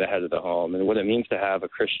means to be the head of the home, and what it means to have a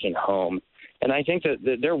Christian home. And I think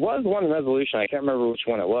that there was one resolution, I can't remember which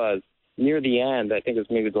one it was, near the end, I think it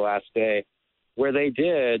was maybe the last day, where they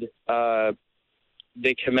did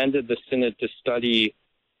they commended the synod to study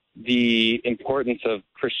the importance of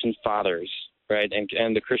Christian fathers, right,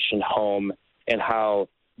 and the Christian home, and how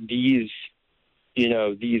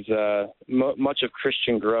much of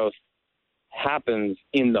Christian growth happens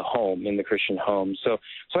in the home, in the Christian home. So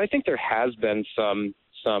I think there has been some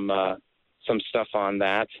stuff on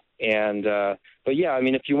that, and but yeah, I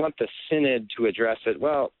mean, if you want the synod to address it,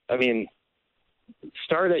 well, I mean,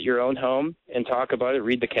 start at your own home and talk about it.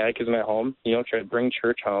 Read the catechism at home. Try to bring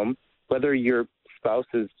church home, whether your spouse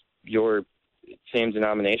is your same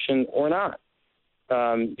denomination or not.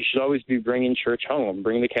 You should always be bringing church home.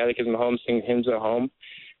 Bring the catechism home, sing hymns at home,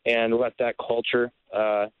 and let that culture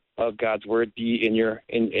of God's word be in your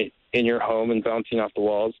home and bouncing off the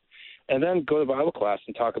walls. And then go to Bible class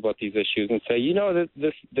and talk about these issues and say, you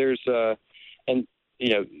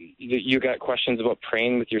got questions about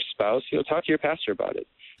praying with your spouse, talk to your pastor about it.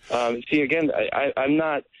 See, again, I'm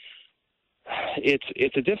not.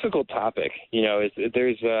 It's a difficult topic,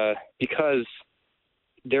 because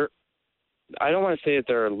there. I don't want to say that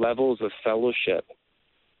there are levels of fellowship,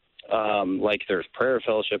 like there's prayer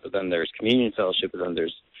fellowship, but then there's communion fellowship, but then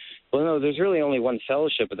there's really only one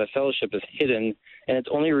fellowship, but that fellowship is hidden, and it's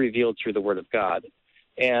only revealed through the Word of God.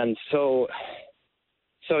 And so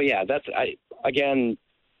yeah, again,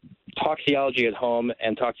 talk theology at home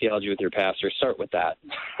and talk theology with your pastor. Start with that.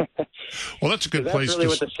 Well, that's a good place. That's really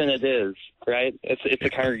what the synod is, right? It's a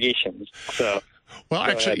congregation. So. Well,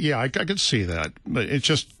 actually, yeah, I could see that, but it's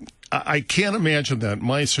just I can't imagine that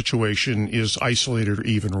my situation is isolated or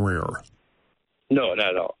even rare. No, not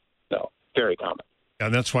at all. No, very common.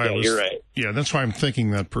 And that's why you're right. Yeah, that's why I'm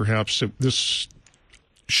thinking that perhaps this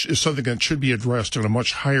is something that should be addressed at a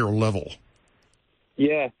much higher level.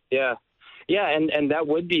 Yeah, and that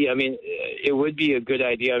would be. I mean, it would be a good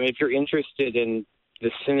idea. I mean, if you're interested in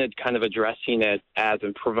the synod kind of addressing it as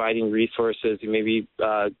and providing resources, maybe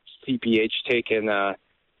CPH taking the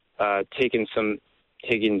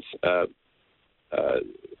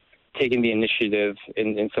initiative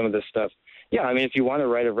in some of this stuff. Yeah, I mean, if you want to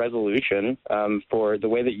write a resolution for the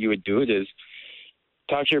way that you would do it is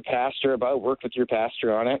talk to your pastor about it, work with your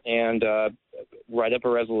pastor on it, and write up a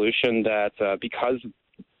resolution that because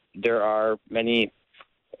there are many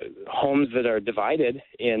homes that are divided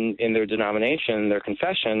in their denomination, their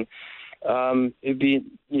confession, it'd be,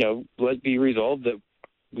 let it be resolved that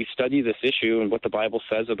we study this issue and what the Bible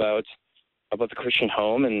says about the Christian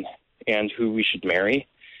home and who we should marry,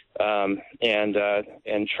 and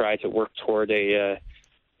try to work toward a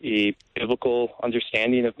biblical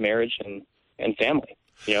understanding of marriage and family.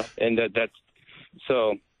 And that's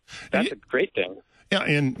a great thing. Yeah,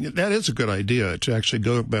 and that is a good idea to actually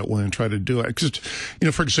go that way and try to do it. Because,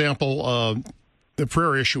 for example, the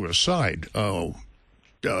prayer issue aside, two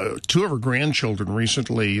of her grandchildren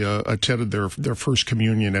recently attended their first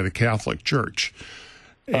communion at a Catholic church.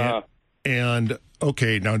 And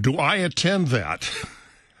okay, now do I attend that?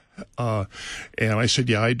 And I said,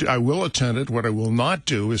 yeah, I will attend it. What I will not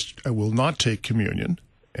do is I will not take communion,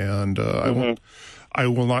 and I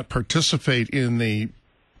will not participate in the.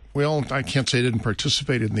 Well, I can't say I didn't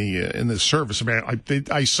participate in the service. I mean,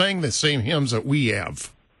 I sang the same hymns that we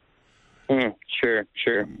have. Sure.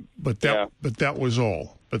 But that was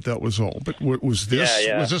all. But was this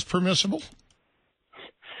was this permissible?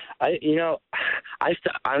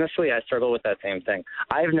 Honestly, I struggle with that same thing.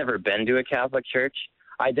 I've never been to a Catholic church.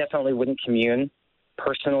 I definitely wouldn't commune.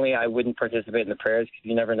 Personally, I wouldn't participate in the prayers because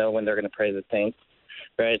you never know when they're going to pray the saints,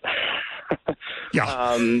 right?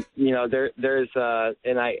 Yeah. There's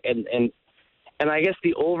and I guess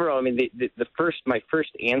the overall, I mean, my first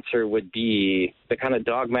answer would be the kind of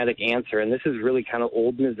dogmatic answer, and this is really kind of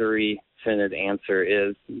old Missouri Synod answer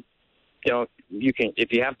is, you can,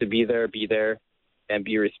 if you have to be there and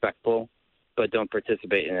be respectful, but don't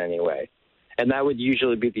participate in any way. And that would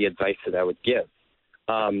usually be the advice that I would give.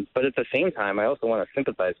 But at the same time, I also want to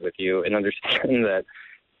sympathize with you and understand that,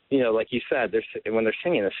 like you said, when they're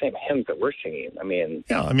singing the same hymns that we're singing,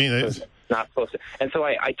 it's not supposed to. And so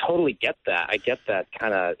I totally get that. I get that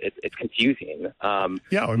kind of, it's confusing. There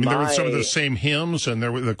were some of the same hymns, and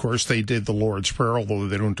of course, they did the Lord's Prayer, although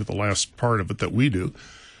they don't do the last part of it that we do.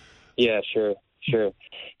 Yeah, sure.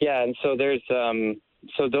 Yeah, and so there's,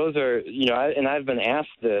 so those are, and I've been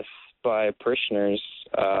asked this by parishioners,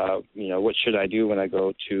 what should I do when I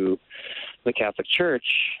go to the Catholic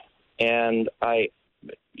Church? And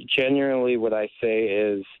genuinely what I say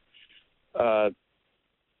is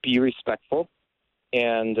be respectful,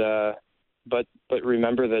 and but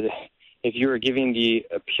remember that if you are giving the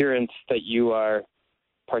appearance that you are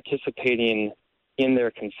participating in their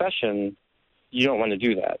confession, you don't want to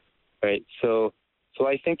do that, right? So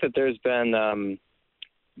I think that there's been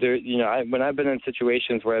there, when I've been in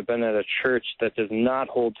situations where I've been at a church that does not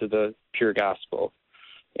hold to the pure gospel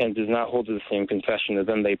and does not hold to the same confession as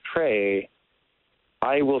them they pray,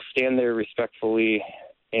 I will stand there respectfully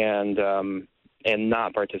and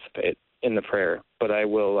not participate in the prayer, but I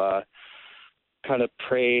will kind of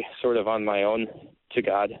pray sort of on my own to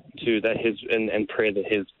God, and pray that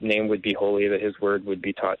His name would be holy, that His word would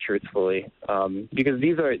be taught truthfully. Because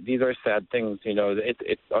these are sad things.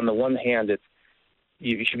 It's on the one hand,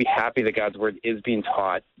 you should be happy that God's word is being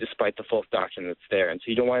taught despite the false doctrine that's there, and so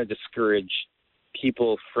you don't want to discourage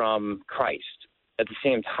people from Christ. At the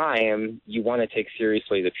same time, you want to take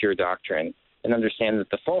seriously the pure doctrine and understand that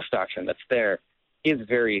the false doctrine that's there is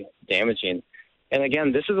very damaging. And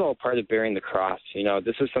again, this is all part of bearing the cross.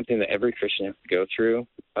 This is something that every Christian has to go through,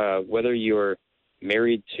 whether you're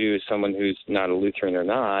married to someone who's not a Lutheran or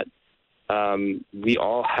not. We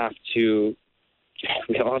all have to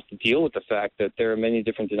deal with the fact that there are many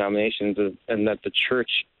different denominations, and that the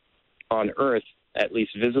church on earth, at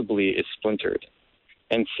least visibly, is splintered.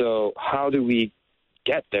 And so how do we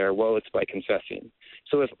get there? Well, it's by confessing.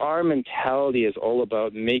 So if our mentality is all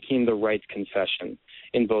about making the right confession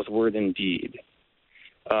in both word and deed,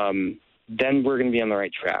 then we're going to be on the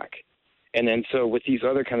right track. And then so with these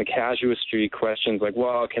other kind of casuistry questions like,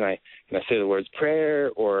 well, can I say the Lord's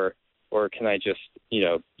Prayer, or can I just,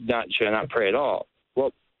 should I not pray at all?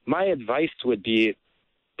 Well, my advice would be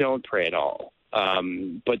don't pray at all,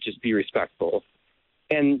 but just be respectful.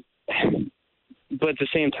 But at the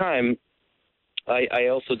same time, I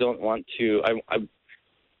also don't want to,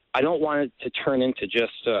 I don't want it to turn into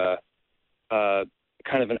just kind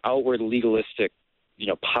of an outward legalistic,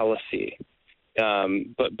 policy,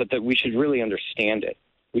 but that we should really understand it.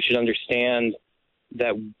 We should understand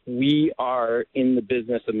that we are in the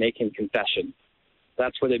business of making confession.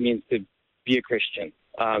 That's what it means to be a Christian.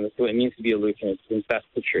 That's what it means to be a Lutheran, to confess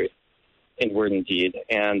the truth in word and deed.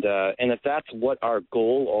 And if that's what our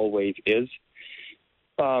goal always is,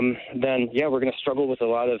 then we're going to struggle with a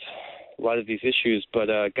lot of these issues. But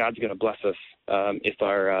God's going to bless us if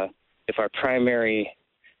our primary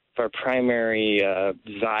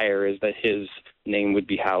desire is that His name would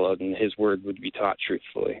be hallowed and His word would be taught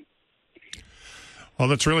truthfully. Well,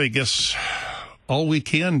 that's really, I guess, all we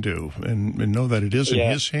can do, and know that it is in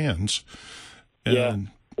His hands. And,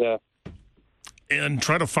 and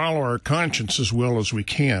try to follow our conscience as well as we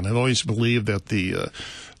can. I've always believed that the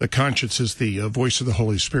conscience is the voice of the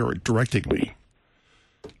Holy Spirit directing me.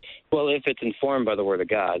 Well, if it's informed by the Word of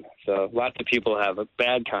God. So lots of people have a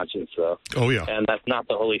bad conscience, though. Oh, yeah. And that's not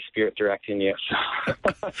the Holy Spirit directing you.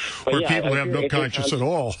 Or people have no conscience at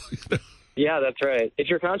all. Yeah, that's right. If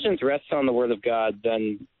your conscience rests on the Word of God,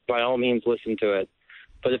 then by all means listen to it.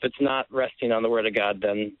 But if it's not resting on the Word of God,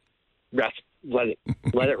 then let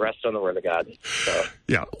it rest on the Word of God. So.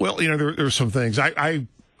 Yeah. Well, there's some things. I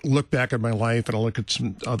look back at my life and I look at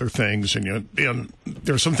some other things, and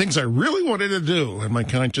there's some things I really wanted to do, and my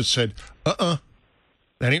conscience said, that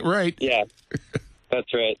ain't right. Yeah,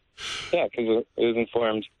 that's right. Yeah, because it was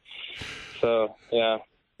informed. So, yeah.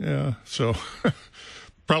 Yeah, so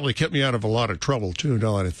probably kept me out of a lot of trouble, too,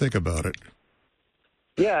 now that I think about it.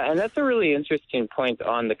 Yeah, and that's a really interesting point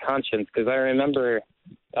on the conscience, because I remember,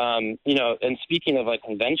 and speaking of like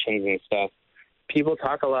conventions and stuff, people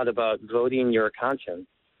talk a lot about voting your conscience.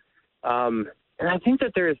 And I think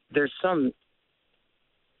that there's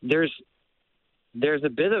a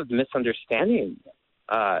bit of misunderstanding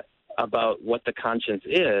about what the conscience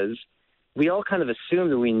is. We all kind of assume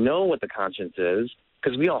that we know what the conscience is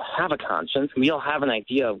because we all have a conscience. We all have an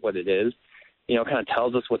idea of what it is. Kind of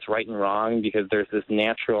tells us what's right and wrong because there's this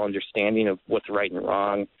natural understanding of what's right and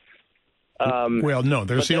wrong. Well, no,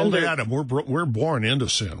 there's the old Adam. We're born into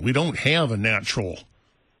sin. We don't have a natural.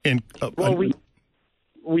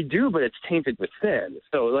 We do, but it's tainted with sin.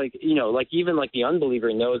 So, even the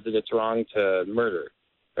unbeliever knows that it's wrong to murder,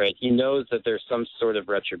 right? He knows that there's some sort of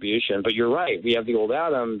retribution. But you're right. We have the old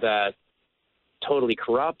Adam that totally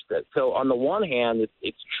corrupts it. So, on the one hand,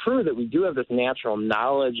 it's true that we do have this natural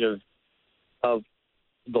knowledge of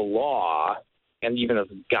the law and even of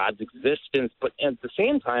God's existence. But at the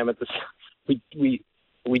same time, we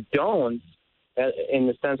don't, in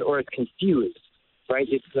the sense, or it's confused, right?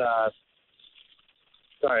 It's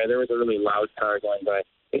sorry, there was a really loud car going by.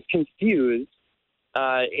 It's confused,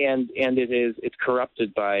 and it's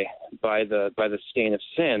corrupted by the stain of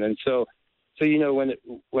sin. And so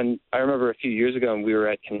when I remember a few years ago when we were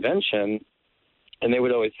at convention, and they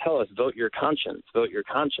would always tell us, vote your conscience, vote your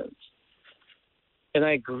conscience. And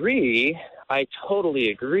I agree. I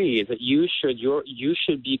totally agree that you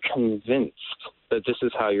should be convinced that this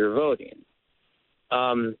is how you're voting.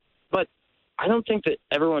 But I don't think that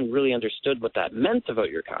everyone really understood what that meant to vote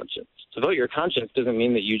your conscience. To vote your conscience doesn't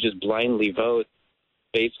mean that you just blindly vote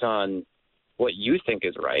based on what you think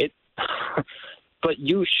is right. But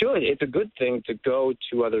you should. It's a good thing to go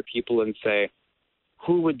to other people and say,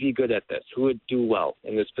 who would be good at this? Who would do well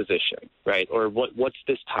in this position, right? Or what's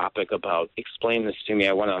this topic about? Explain this to me.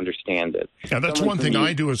 I want to understand it. Yeah, that's one thing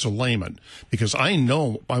I do as a layman, because I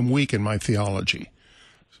know I'm weak in my theology.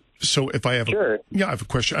 So if I have I have a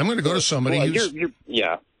question, I'm going to go to somebody who's...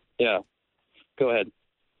 Yeah. Go ahead.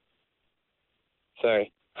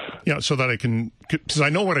 Sorry. Yeah, so that I can... Because I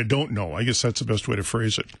know what I don't know. I guess that's the best way to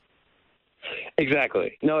phrase it.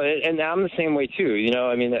 Exactly. No, and I'm the same way, too. You know,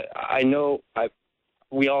 I mean, I know...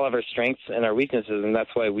 we all have our strengths and our weaknesses, and that's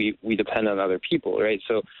why we depend on other people, right?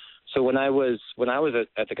 So when I was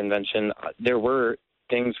at the convention, there were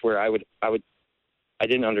things where I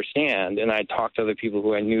didn't understand, and I talked to other people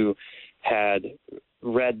who I knew had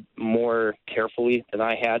read more carefully than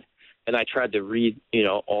I had, and I tried to read, you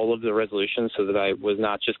know, all of the resolutions so that I was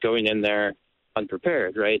not just going in there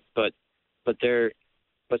unprepared, right? But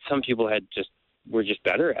some people were just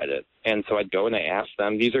better at it. And so I'd go and I asked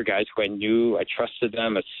them. These are guys who I knew, I trusted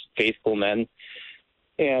them as faithful men.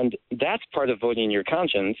 And that's part of voting your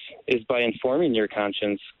conscience, is by informing your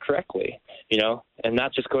conscience correctly, you know, and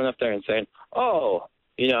not just going up there and saying, oh,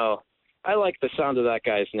 you know, I like the sound of that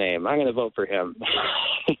guy's name, I'm going to vote for him.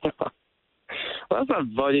 Well, that's not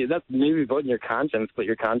voting. That's maybe voting your conscience, but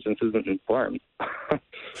your conscience isn't informed.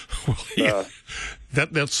 Well, yeah.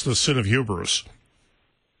 That's the sin of hubris.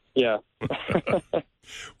 Yeah.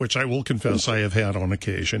 Which I will confess I have had on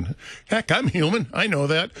occasion. Heck, I'm human. I know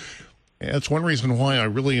that. That's one reason why I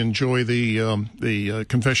really enjoy the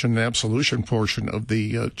confession and absolution portion of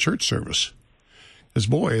the church service. Because,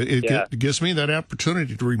 boy, it gives me that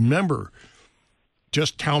opportunity to remember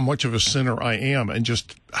just how much of a sinner I am and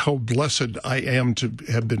just how blessed I am to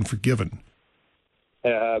have been forgiven.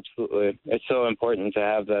 Yeah, absolutely. It's so important to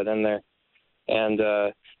have that in there. And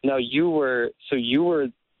now you were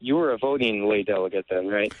a voting lay delegate then,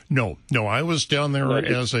 right? No, I was down there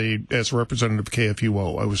as a representative of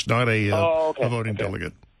KFUO. I was not a voting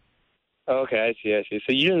delegate. Okay, I see.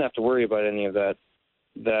 So you didn't have to worry about any of that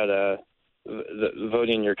the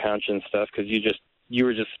voting your conscience stuff, because you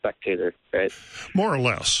were just spectator, right? More or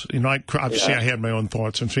less. You know, obviously I had my own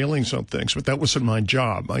thoughts and feelings on things, but that wasn't my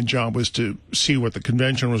job. My job was to see what the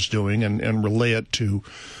convention was doing and relay it to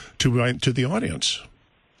the audience.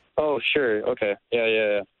 Oh, sure. Okay.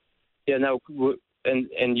 Yeah. Now,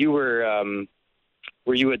 and you were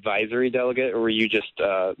you advisory delegate, or were you just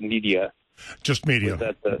media? Just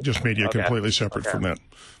media. Just media, okay. Completely separate from that.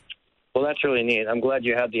 Well, that's really neat. I'm glad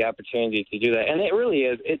you had the opportunity to do that, and it really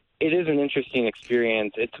is. It is an interesting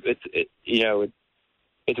experience. It's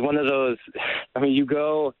one of those. I mean, you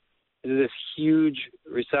go to this huge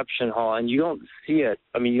reception hall, and you don't see it.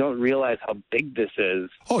 I mean, you don't realize how big this is.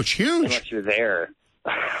 Oh, it's huge. Unless you're there.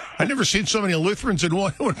 I've never seen so many Lutherans in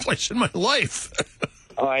one place in my life.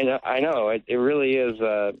 Oh, I know. It really is.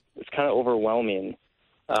 It's kind of overwhelming.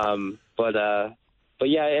 But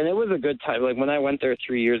yeah, and it was a good time. Like when I went there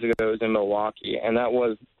 3 years ago, it was in Milwaukee, and it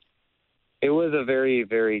was a very,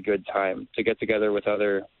 very good time to get together with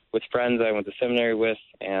friends I went to seminary with,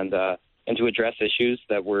 and to address issues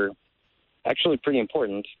that were actually pretty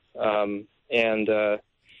important.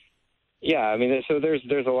 Yeah, I mean, so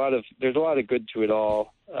there's a lot of good to it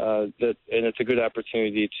all, and it's a good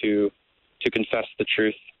opportunity to confess the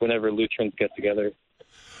truth whenever Lutherans get together.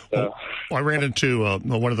 So. Well, I ran into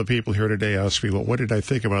one of the people here today asked me, well, what did I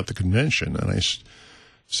think about the convention? And I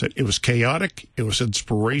said it was chaotic, it was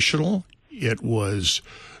inspirational, it was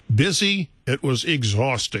busy, it was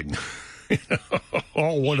exhausting.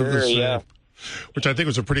 All one of the same. Yeah. Which I think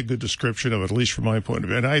was a pretty good description of it, at least from my point of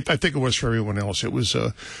view. And I think it was for everyone else. It was,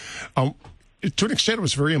 to an extent, it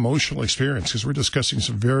was a very emotional experience because we're discussing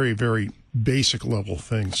some very, very basic level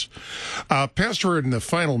things. Pastor, in the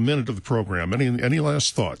final minute of the program, any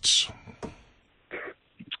last thoughts?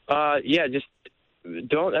 Yeah, just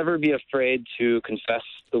don't ever be afraid to confess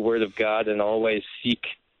the Word of God, and always seek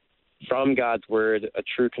from God's Word a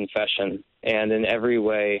true confession. And in every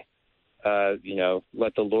way,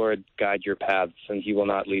 let the Lord guide your paths, and He will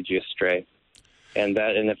not lead you astray. And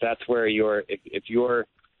if that's where if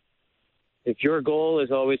your goal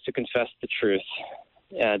is always to confess the truth,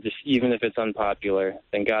 just even if it's unpopular,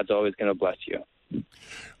 then God's always going to bless you.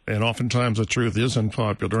 And oftentimes the truth is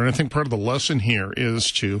unpopular. And I think part of the lesson here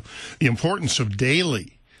is the importance of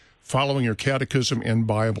daily following your catechism and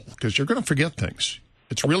Bible, because you're going to forget things.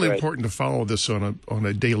 It's really important to follow this on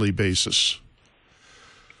a daily basis.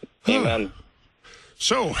 Amen.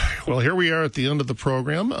 So, well, here we are at the end of the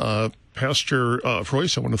program. Pastor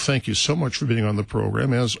Preuss, I want to thank you so much for being on the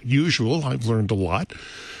program. As usual, I've learned a lot.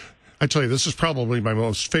 I tell you, this is probably my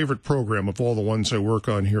most favorite program of all the ones I work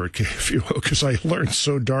on here at KFUO because I learned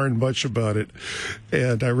so darn much about it.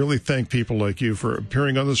 And I really thank people like you for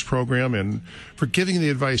appearing on this program and for giving the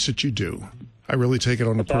advice that you do. I really take it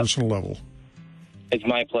on a personal level. It's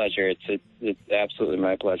my pleasure. It's absolutely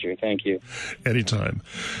my pleasure. Thank you. Anytime.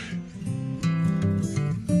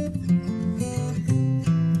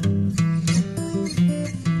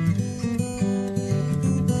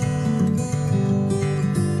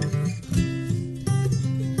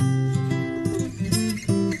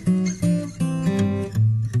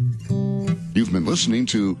 You've been listening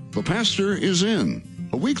to The Pastor is In,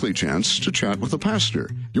 a weekly chance to chat with the pastor.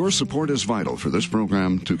 Your support is vital for this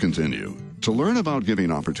program to continue. To learn about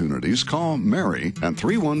giving opportunities, call Mary at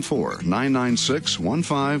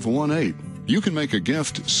 314-996-1518. You can make a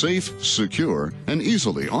gift safe, secure, and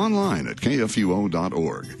easily online at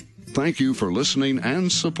kfuo.org. Thank you for listening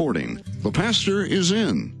and supporting The Pastor is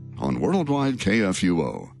In on Worldwide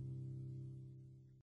KFUO.